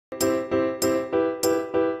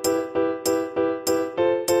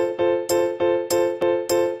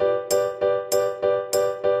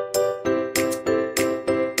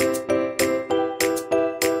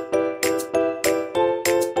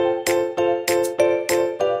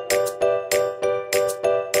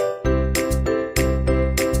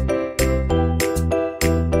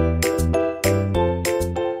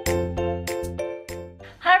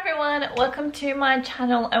to my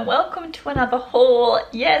channel and welcome to another haul.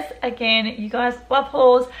 Yes, again, you guys love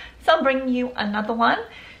hauls, so I'm bringing you another one.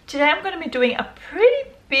 Today I'm going to be doing a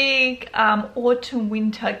pretty big autumn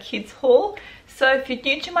winter kids haul. So if you're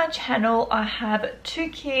new to my channel, I have two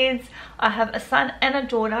kids. I have a son and a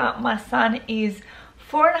daughter. My son is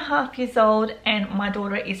 4.5 years old and my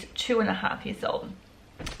daughter is 2.5 years old.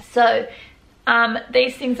 So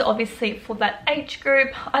these things are obviously for that age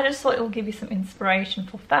group. I just thought it will give you some inspiration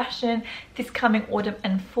for fashion this coming autumn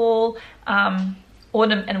and fall, autumn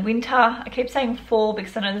and winter. I keep saying fall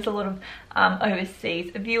because I know there's a lot of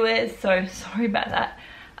overseas viewers, so sorry about that.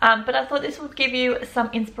 But I thought this would give you some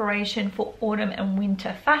inspiration for autumn and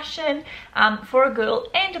winter fashion for a girl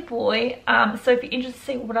and a boy. So if you're interested to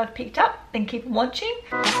see what I've picked up, then keep watching.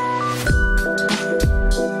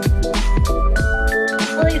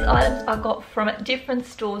 All these items I got from different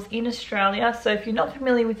stores in Australia. So if you're not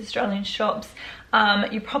familiar with Australian shops,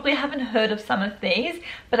 you probably haven't heard of some of these,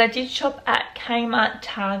 but I did shop at Kmart,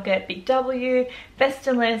 Target, Big W,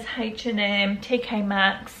 Vestaless, H&M, TK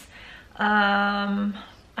Maxx.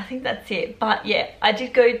 I think that's it, but yeah, I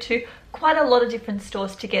did go to quite a lot of different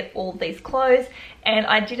stores to get all these clothes, and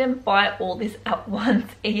I didn't buy all this at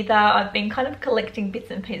once either. I've been kind of collecting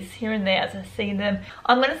bits and pieces here and there as I see them.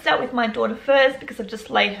 I'm going to start with my daughter first because I've just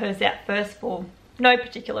laid hers out first for no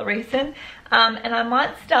particular reason, and I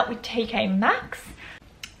might start with TK Maxx.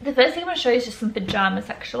 The first thing I'm going to show you is just some pajamas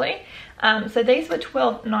actually. So these were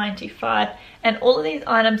 $12.95 and all of these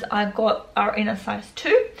items I got are in a size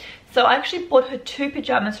 2. So I actually bought her 2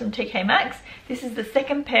 pajamas from TK Maxx. This is the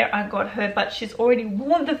second pair I got her, but she's already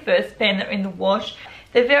worn the first pair and they're in the wash.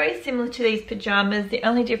 They're very similar to these pajamas. The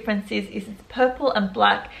only difference is it's purple and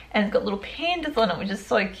black and it's got little pandas on it, which is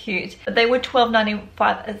so cute. But they were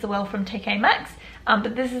 $12.95 as well from TK Maxx.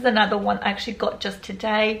 But this is another one I actually got just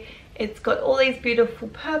today. It's got all these beautiful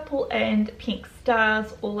purple and pink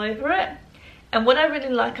stars all over it. And what I really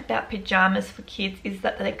like about pajamas for kids is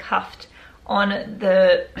that they're cuffed on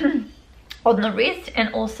the on the wrist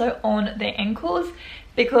and also on their ankles,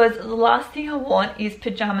 because the last thing I want is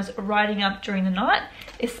pajamas riding up during the night,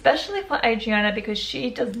 especially for Adriana because she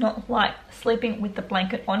does not like sleeping with the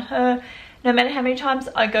blanket on her. No matter how many times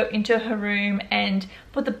I go into her room and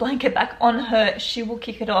put the blanket back on her, she will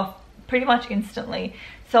kick it off pretty much instantly.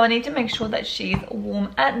 So I need to make sure that she's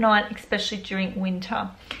warm at night, especially during winter.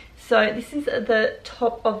 So this is the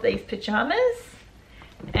top of these pajamas,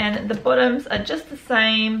 and the bottoms are just the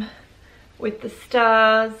same with the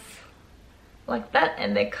stars like that,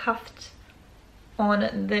 and they're cuffed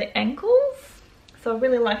on the ankles. So I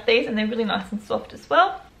really like these and they're really nice and soft as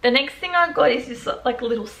well. The next thing I got is this like a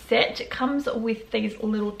little set. It comes with these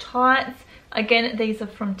little tights. Again, these are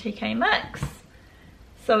from TK Maxx.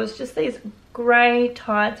 So it's just these grey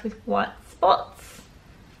tights with white spots.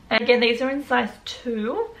 And again, these are in size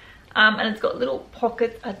 2. And it's got little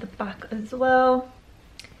pockets at the back as well.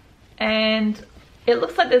 And it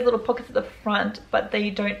looks like there's little pockets at the front, but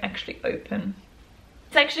they don't actually open.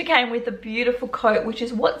 This actually came with a beautiful coat, which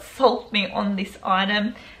is what sold me on this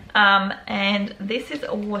item. And this is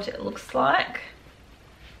what it looks like.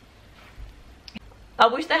 I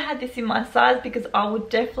wish they had this in my size because I would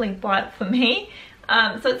definitely buy it for me.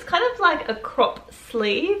 So it's kind of like a crop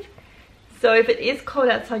sleeve. So if it is cold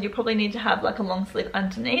outside, you probably need to have like a long sleeve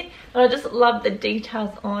underneath. But I just love the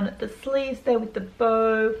details on the sleeves there with the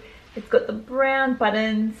bow. It's got the brown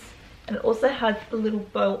buttons and it also has the little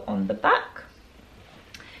bow on the back.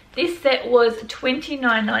 This set was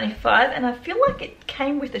 $29.95 and I feel like it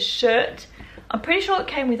came with a shirt. I'm pretty sure it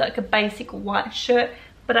came with like a basic white shirt,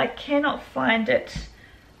 but I cannot find it.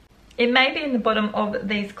 It may be in the bottom of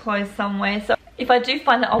these clothes somewhere. So if I do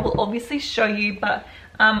find it, I will obviously show you, but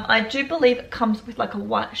I do believe it comes with like a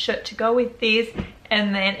white shirt to go with this,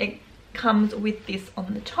 and then it comes with this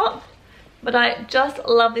on the top. But I just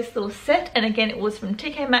love this little set, and again, it was from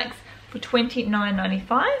TK Maxx for $29.95.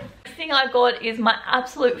 Next thing I got is my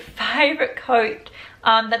absolute favorite coat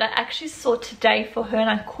that I actually saw today for her, and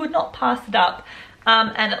I could not pass it up.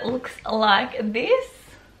 And it looks like this.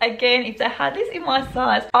 Again, if they had this in my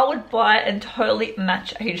size, I would buy it and totally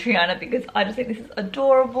match Adriana because I just think this is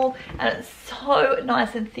adorable and it's so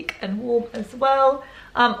nice and thick and warm as well.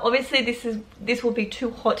 Obviously this will be too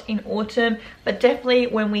hot in autumn, but definitely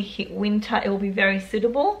when we hit winter it will be very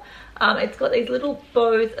suitable. It's got these little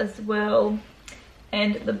bows as well,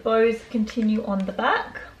 and the bows continue on the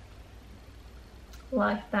back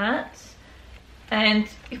like that. And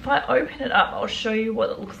if I open it up, I'll show you what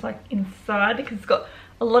it looks like inside because it's got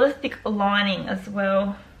a lot of thick lining as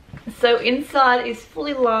well. So inside is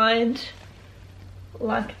fully lined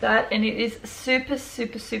like that, and it is super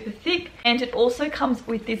thick. And it also comes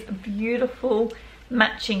with this beautiful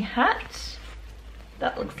matching hat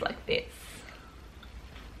that looks like this.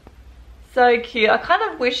 So cute. I kind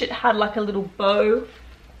of wish it had like a little bow,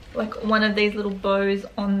 like one of these little bows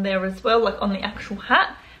on there as well, like on the actual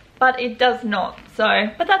hat, but it does not. So,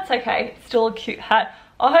 but that's okay, it's still a cute hat.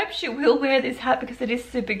 I hope she will wear this hat because it is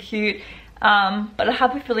super cute. But I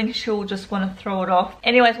have a feeling she'll just want to throw it off.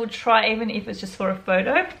 Anyways, we'll try even if it's just for a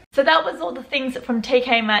photo. So that was all the things from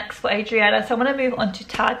TK Maxx for Adriana. So I'm going to move on to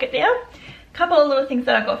Target now. A couple of little things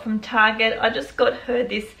that I got from Target. I just got her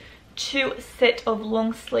this 2 set of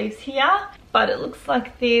long sleeves here, but it looks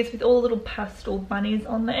like this with all the little pastel bunnies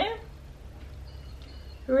on there.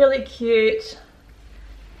 Really cute.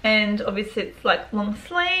 And obviously it's like long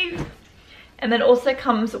sleeve. And then also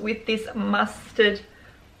comes with this mustard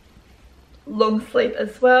long sleeve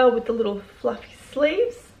as well with the little fluffy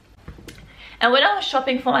sleeves. And when I was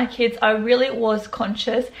shopping for my kids, I really was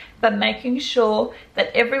conscious about making sure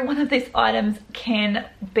that every one of these items can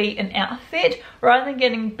be an outfit, rather than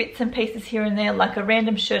getting bits and pieces here and there like a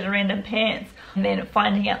random shirt or random pants and then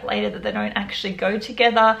finding out later that they don't actually go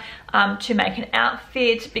together to make an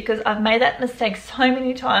outfit. Because I've made that mistake so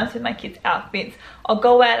many times with my kids' outfits. I'll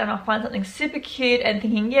go out and I'll find something super cute and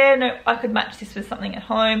thinking, yeah, no, I could match this with something at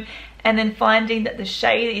home, and then finding that the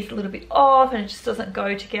shade is a little bit off and it just doesn't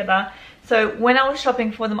go together. So when I was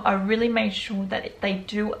shopping for them, I really made sure that they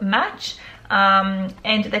do match, and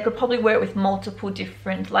they could probably wear it with multiple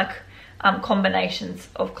different like combinations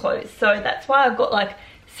of clothes. So that's why I got like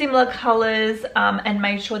similar colors and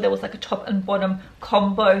made sure there was like a top and bottom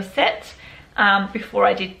combo set before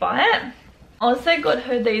I did buy it. I also got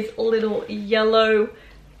her these little yellow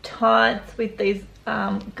tights with these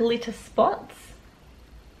glitter spots.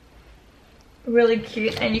 Really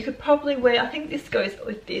cute, and you could probably wear, I think this goes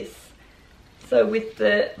with this, so with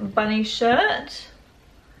the bunny shirt,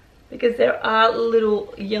 because there are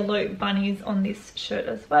little yellow bunnies on this shirt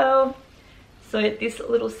as well. So this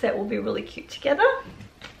little set will be really cute together.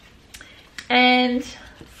 And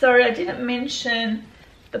sorry, I didn't mention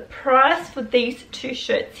the price for these 2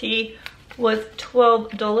 shirts here was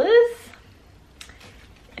 $12,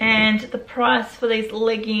 and the price for these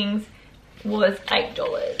leggings was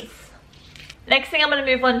 $8. Next thing I'm going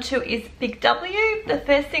to move on to is Big W. The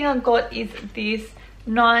first thing I got is this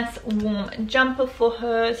nice warm jumper for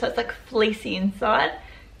her. So it's like fleecy inside.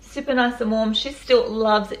 Super nice and warm. She still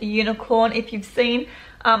loves unicorn. If you've seen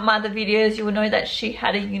my other videos, you will know that she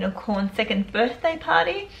had a unicorn 2nd birthday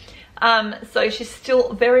party. So she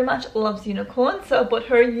still very much loves unicorn. So I bought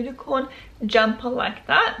her a unicorn jumper like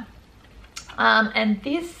that. And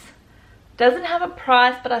this doesn't have a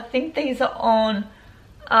price, but I think these are on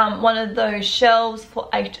one of those shelves for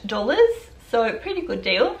 $8, so pretty good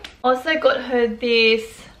deal. Also got her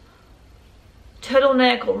this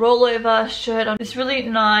turtleneck or rollover shirt on this really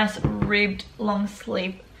nice ribbed long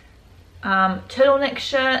sleeve turtleneck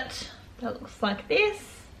shirt that looks like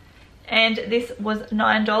this, and this was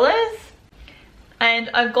 $9. And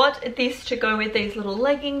I got this to go with these little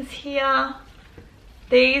leggings here.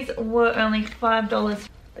 These were only $5.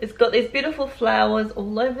 It's got these beautiful flowers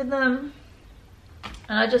all over them.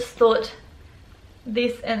 And I just thought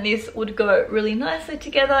this and this would go really nicely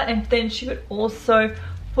together, and then she could also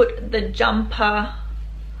put the jumper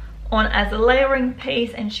on as a layering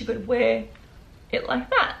piece and she could wear it like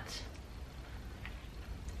that.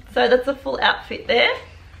 So that's a full outfit there.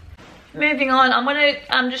 Moving on, I'm going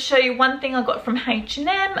to just show you one thing I got from H&M,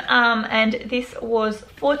 and this was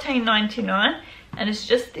 $14.99, and it's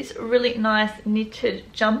just this really nice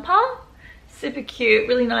knitted jumper. Super cute,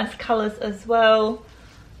 really nice colours as well.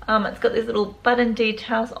 It's got these little button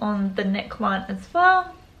details on the neckline as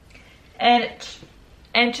well. And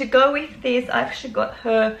to go with this, I actually got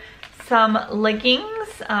her some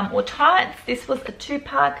leggings or tights. This was a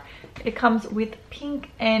 2-pack. It comes with pink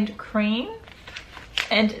and cream.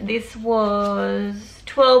 And this was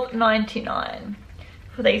 $12.99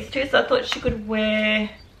 for these two. So I thought she could wear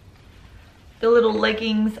the little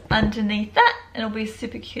leggings underneath that, and it'll be a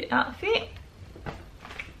super cute outfit.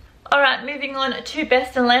 Alright, moving on to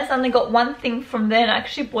Best and Less. I only got one thing from there, and I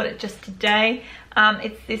actually bought it just today.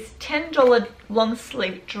 It's this $10 long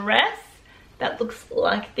sleeve dress that looks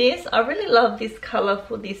like this. I really love this colour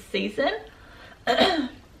for this season. So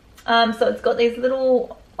it's got these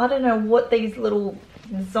little, I don't know what these little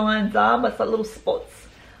designs are, but it's like little spots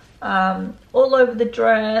all over the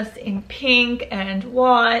dress in pink and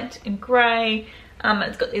white and grey.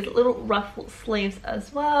 It's got these little ruffled sleeves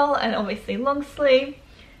as well, and obviously long sleeve.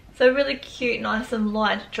 So really cute, nice and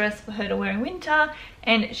light dress for her to wear in winter,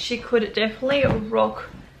 and she could definitely rock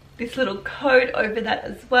this little coat over that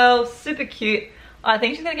as well. Super cute. I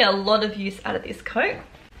think she's gonna get a lot of use out of this coat.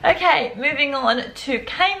 Okay, moving on to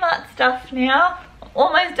Kmart stuff now. I'm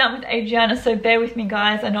almost done with Adriana, so bear with me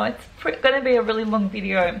guys. I know it's gonna be a really long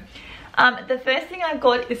video. The first thing I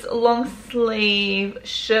got is a long sleeve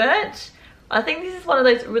shirt. I think this is one of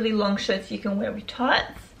those really long shirts you can wear with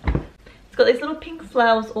tights. It's got these little pink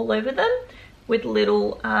flowers all over them with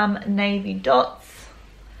little navy dots.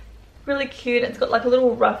 Really cute. It's got like a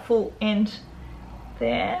little ruffle end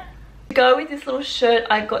there. To go with this little shirt,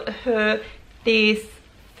 I got her this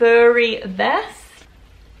furry vest.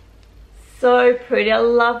 So pretty. I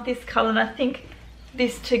love this color, and I think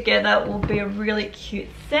this together will be a really cute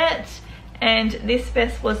set. And this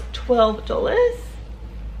vest was $12.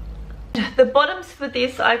 The bottoms for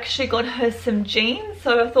this, I actually got her some jeans,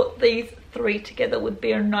 so I thought these three together would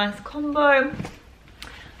be a nice combo.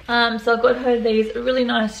 So I got her these really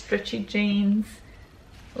nice stretchy jeans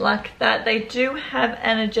like that. They do have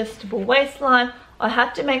an adjustable waistline. I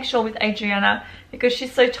have to make sure with Adriana, because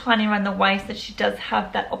she's so tiny around the waist, that she does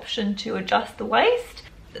have that option to adjust the waist,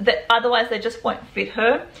 that otherwise they just won't fit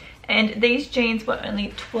her. And these jeans were only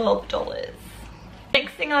 $12.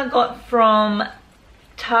 Next thing I got from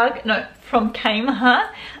from Kmart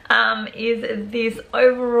is this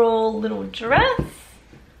overall little dress.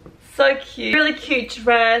 So cute. Really cute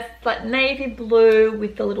dress, like navy blue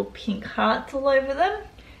with the little pink hearts all over them.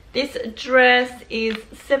 This dress is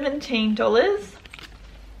 $17.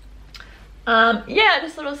 Yeah, I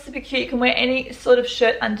just thought it was super cute. You can wear any sort of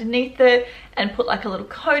shirt underneath it and put like a little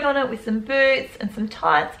coat on it with some boots and some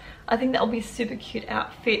tights. I think that will be a super cute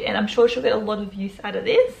outfit, and I'm sure she'll get a lot of use out of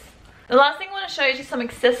this. The last thing I want to show you is some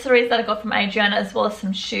accessories that I got from Adriana, as well as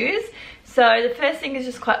some shoes. So the first thing is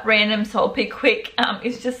just quite random, so I'll be quick.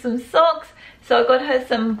 It's just some socks. So I got her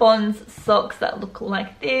some Bonds socks that look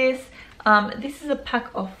like this. This is a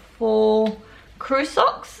pack of 4 crew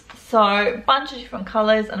socks. So a bunch of different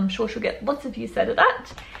colours, and I'm sure she'll get lots of use out of that.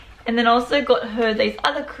 And then also got her these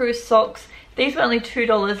other crew socks. These were only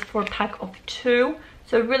 $2 for a pack of 2.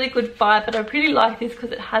 So really good buy, but I really like this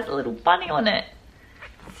because it has a little bunny on it.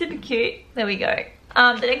 Super cute. There we go.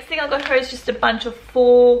 The next thing I got her is just a bunch of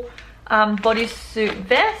 4 bodysuit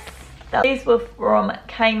vests. These were from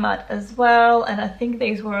Kmart as well, and I think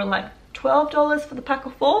these were like $12 for the pack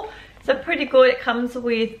of 4. So pretty good. It comes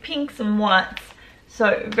with pinks and whites,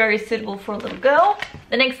 so very suitable for a little girl.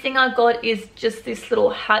 The next thing I got is just this little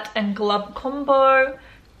hat and glove combo.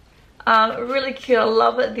 Really cute. I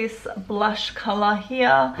love it, this blush color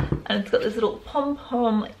here, and it's got this little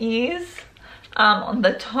pom-pom ears on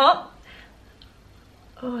the top.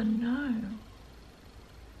 Oh no.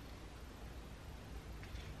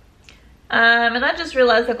 And I just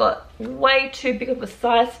realized I got way too big of a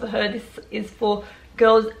size for her. This is for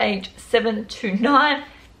girls age 7 to 9.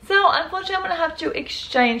 So unfortunately I'm going to have to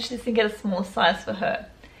exchange this and get a smaller size for her.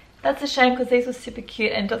 That's a shame, because these were super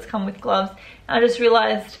cute and it does come with gloves. And I just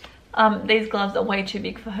realized these gloves are way too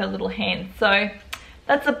big for her little hands. So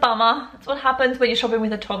that's a bummer. That's what happens when you're shopping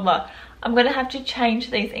with a toddler. I'm going to have to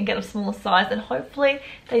change these and get a smaller size, and hopefully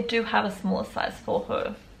they do have a smaller size for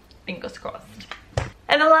her. Fingers crossed.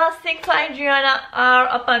 And the last thing for Adriana are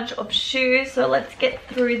a bunch of shoes. So let's get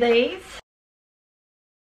through these.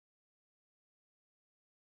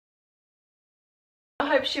 I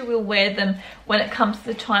hope she will wear them when it comes to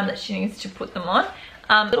the time that she needs to put them on.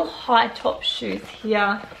 Little high top shoes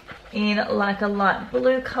here in like a light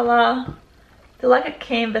blue color. They're like a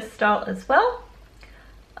canvas style as well.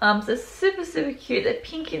 So super cute. They're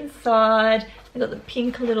pink inside. They've got the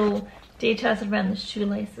pink little details around the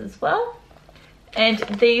shoelace as well. And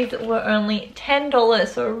these were only $10,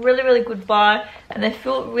 so a really good buy, and they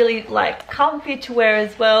feel really like comfy to wear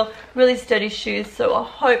as well. Really sturdy shoes, so I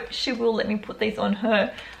hope she will let me put these on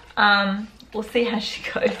her. We'll see how she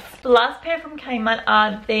goes. The last pair from Kmart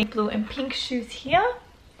are the blue and pink shoes here.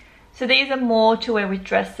 So these are more to wear with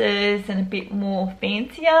dresses and a bit more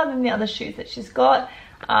fancier than the other shoes that she's got.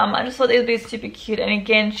 I just thought these would be super cute, and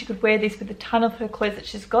again she could wear these with a ton of her clothes that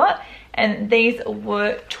she's got, and these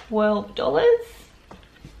were $12.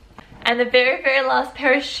 And the very last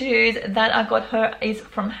pair of shoes that I got her is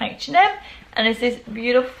from H&M, and it's this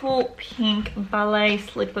beautiful pink ballet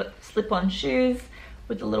slip-on shoes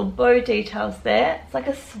with the little bow details there. It's like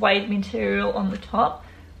a suede material on the top,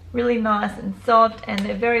 really nice and soft, and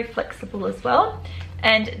they're very flexible as well.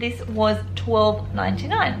 And this was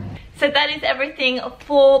 $12.99. So that is everything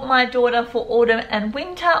for my daughter for autumn and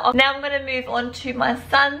winter. Now I'm going to move on to my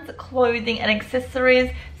son's clothing and accessories.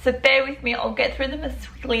 So bear with me, I'll get through them as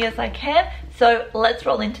quickly as I can. So let's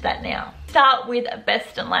roll into that now. Start with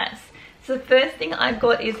best and last. So the first thing I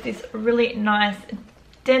got is this really nice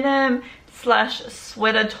denim slash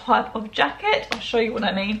sweater type of jacket. I'll show you what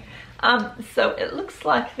I mean. So it looks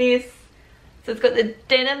like this. So it's got the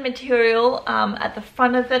denim material at the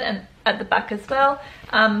front of it and at the back as well,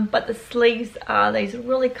 but the sleeves are these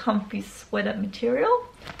really comfy sweater material,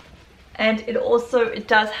 and it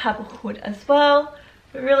does have a hood as well.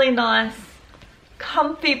 A really nice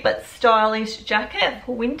comfy but stylish jacket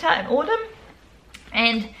for winter and autumn,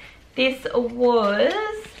 and this was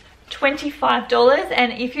 $25.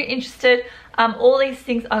 And if you're interested, all these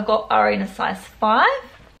things I got are in a size 5.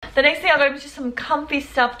 The next thing I got was just some comfy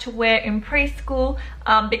stuff to wear in preschool,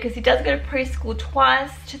 because he does go to preschool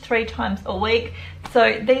 2 to 3 times a week.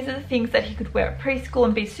 So these are the things that he could wear at preschool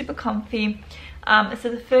and be super comfy. So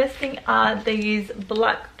the first thing are these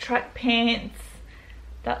black track pants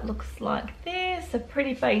that looks like this. So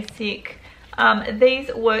pretty basic.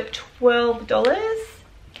 These were $12.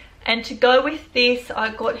 And to go with this, I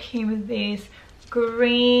got him this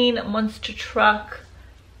green monster truck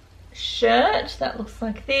shirt that looks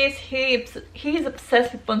like this. He's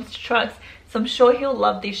obsessed with monster trucks, so I'm sure he'll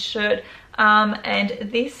love this shirt. And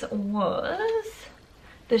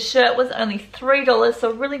the shirt was only $3,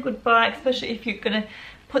 so a really good buy, especially if you're gonna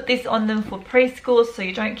put this on them for preschool, so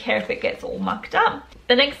you don't care if it gets all mucked up.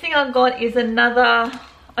 The next thing I got is I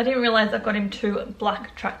didn't realize I got him 2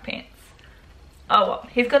 black track pants. Oh well,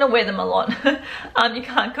 he's gonna wear them a lot. You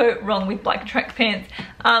can't go wrong with black track pants.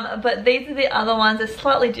 But these are the other ones. They're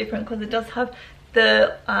slightly different because it does have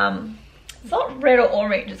the it's not red or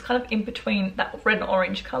orange, it's kind of in between that red and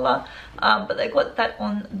orange color, but they got that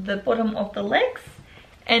on the bottom of the legs.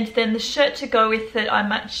 And then the shirt to go with it, I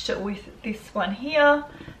matched it with this one here.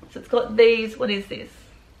 So it's got these, what is this?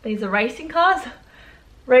 These are racing cars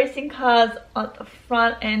at the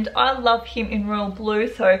front, and I love him in royal blue,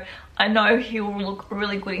 so I know he will look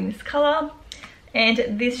really good in this color. And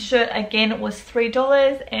this shirt again was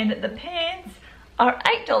 $3, and the pants are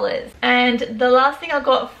 $8. And the last thing I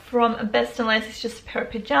got from Best and Less is just a pair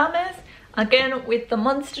of pajamas, again with the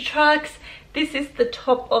monster trucks. This is the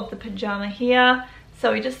top of the pajama here,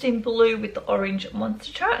 so just in blue with the orange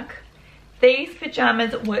monster truck. These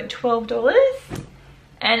pajamas were $12,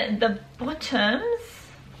 and the bottoms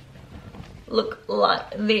look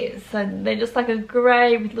like this. So they're just like a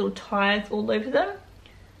grey with little ties all over them.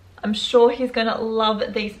 I'm sure he's gonna love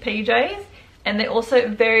these PJs, and they're also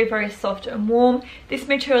very, very soft and warm. This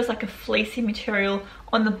material is like a fleecy material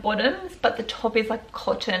on the bottoms, but the top is like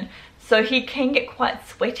cotton, so he can get quite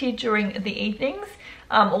sweaty during the evenings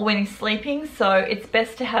or when he's sleeping, so it's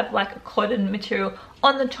best to have like a cotton material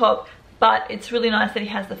on the top, but it's really nice that he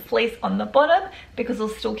has the fleece on the bottom because it'll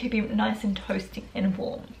still keep him nice and toasty and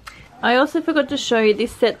warm. I also forgot to show you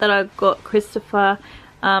this set that I got Christopher.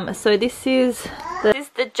 So this is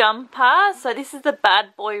the jumper. So this is the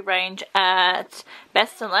bad boy range at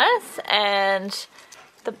Best and Less, and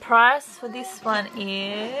the price for this one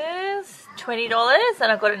is $20,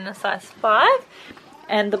 and I got it in a size 5.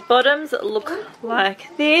 And the bottoms look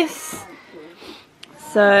like this.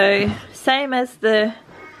 So same as the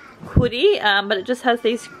hoodie, but it just has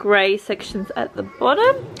these grey sections at the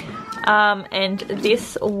bottom. And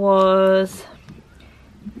this was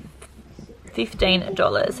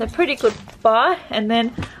 $15, so pretty good buy. And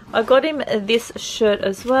then I got him this shirt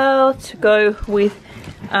as well to go with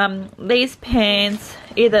these pants,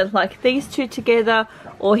 either like these two together,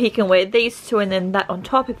 or he can wear these two and then that on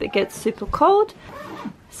top if it gets super cold.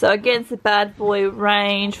 So again, it's the bad boy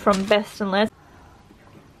range from Best and Less.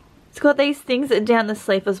 It's got these things down the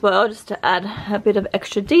sleeve as well, just to add a bit of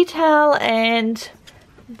extra detail. And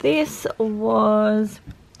this was,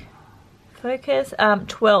 focus,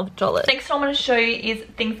 $12. Next I want to show you is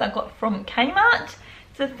things I got from Kmart.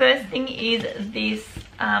 So the first thing is this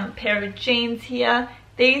pair of jeans here.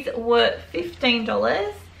 These were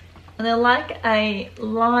 $15, and they're like a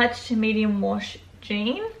light to medium wash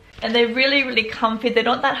jean, and they're really, really comfy. They're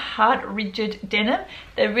not that hard, rigid denim.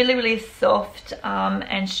 They're really, really soft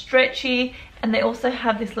and stretchy, and they also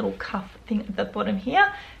have this little cuff thing at the bottom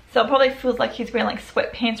here. So it probably feels like he's wearing like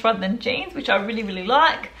sweatpants rather than jeans, which I really, really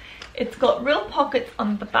like. It's got real pockets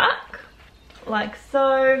on the back, like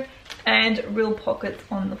so, and real pockets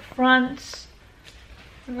on the front.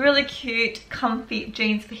 Really cute, comfy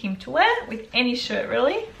jeans for him to wear with any shirt,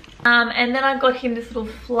 really. And then I got him this little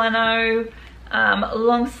flannel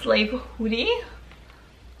long sleeve hoodie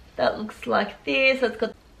that looks like this. So it's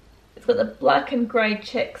got the black and grey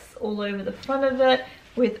checks all over the front of it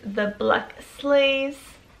with the black sleeves.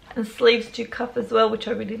 And sleeves do cuff as well, which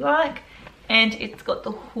I really like. And it's got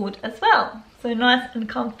the hood as well. So nice and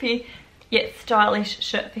comfy. yet stylish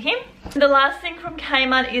shirt for him. The last thing from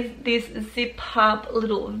Kmart is this zip up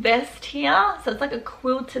little vest here. So it's like a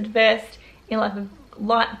quilted vest in like a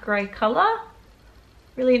light grey colour.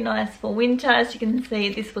 Really nice for winter. As you can see,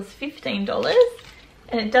 this was $15.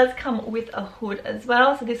 And it does come with a hood as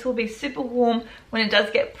well. So this will be super warm when it does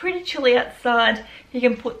get pretty chilly outside. You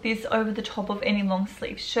can put this over the top of any long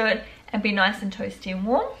sleeve shirt and be nice and toasty and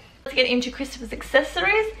warm. Let's get into Christopher's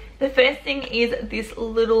accessories. The first thing is this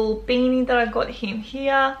little beanie that I got him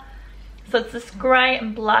here. So it's this grey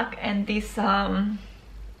and black and this like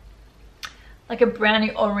a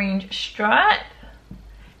brownie orange stripe.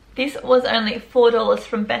 This was only $4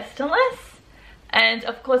 from Best and Less. And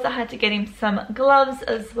of course I had to get him some gloves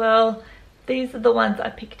as well. These are the ones I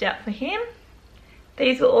picked out for him.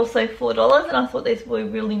 These were also $4 and I thought these were a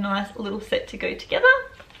really nice little set to go together.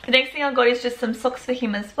 The next thing I got is just some socks for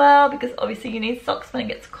him as well, because obviously you need socks when it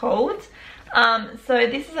gets cold. So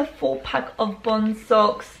this is a 4-pack of Bond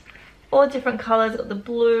socks, all different colours. Got the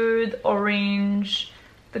blue, the orange,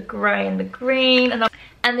 the grey and the green.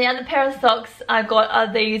 And the other pair of socks I got are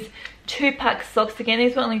these 2-pack socks. Again,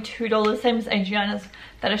 these were only $2, same as Adriana's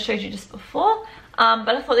that I showed you just before. But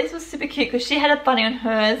I thought these were super cute because she had a bunny on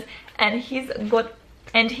hers and he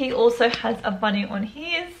also has a bunny on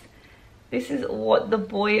his. This is what the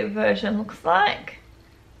boy version looks like.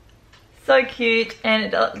 So cute. And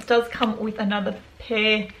it does come with another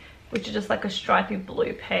pair, which is just like a stripy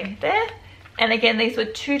blue pair there. And again, these were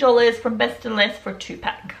 $2 from Best and Less for a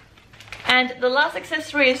 2-pack. And the last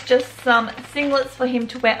accessory is just some singlets for him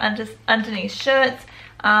to wear underneath shirts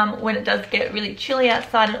when it does get really chilly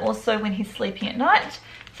outside, and also when he's sleeping at night.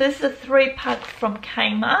 So this is a 3-pack from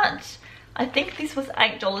Kmart. I think this was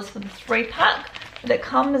 $8 for the 3-pack. But it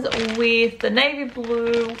comes with the navy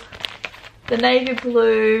blue,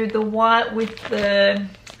 the white with the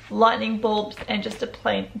lightning bulbs, and just a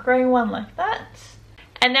plain grey one like that.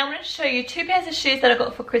 And now I'm going to show you 2 pairs of shoes that I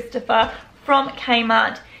got for Christopher from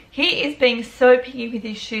Kmart. He is being so picky with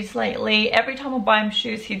his shoes lately. Every time I buy him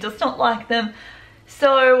shoes, he does not like them.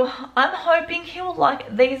 So I'm hoping he will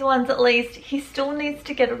like these ones at least. He still needs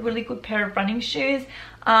to get a really good pair of running shoes.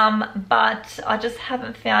 But I just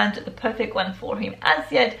haven't found the perfect one for him as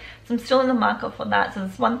yet. So I'm still in the market for that. So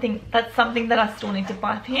that's something that I still need to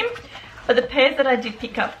buy for him. But the pairs that I did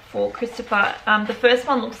pick up for Christopher, the first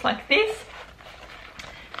one looks like this.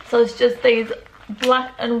 So it's just these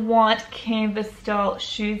black and white canvas style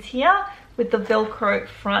shoes here with the Velcro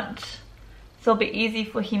front. So it'll be easy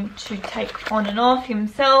for him to take on and off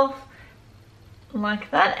himself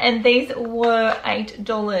like that. And these were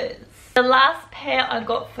 $8. The last pair I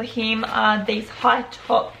got for him are these high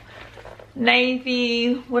top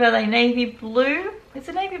navy, what are they, navy blue? Is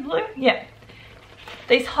it navy blue? Yeah.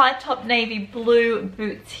 These high top navy blue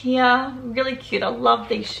boots here. Really cute. I love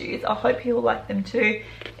these shoes. I hope he will like them too.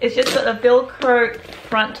 It's just got a Velcro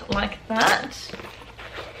front like that.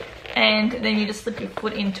 And then you just slip your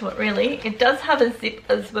foot into it really. It does have a zip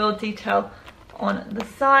as well, detail on the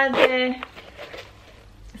side there.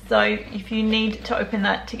 So if you need to open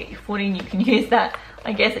that to get your foot in, you can use that.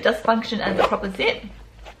 I guess it does function as a proper zip.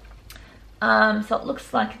 So it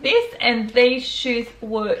looks like this, and these shoes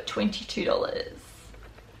were $22.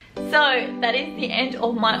 So that is the end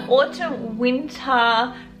of my autumn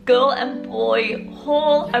winter girl and boy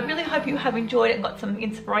haul. I really hope you have enjoyed it and got some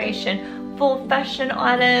inspiration for fashion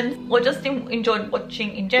items, or just enjoyed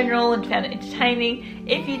watching in general and found it entertaining.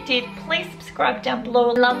 If you did, please subscribe down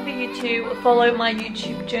below. I'd love for you to follow my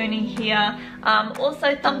YouTube journey here.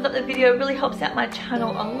 Also, thumbs up the video, really helps out my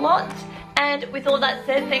channel a lot. And with all that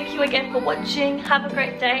said, thank you again for watching. Have a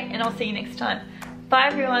great day, and I'll see you next time. Bye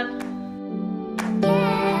everyone.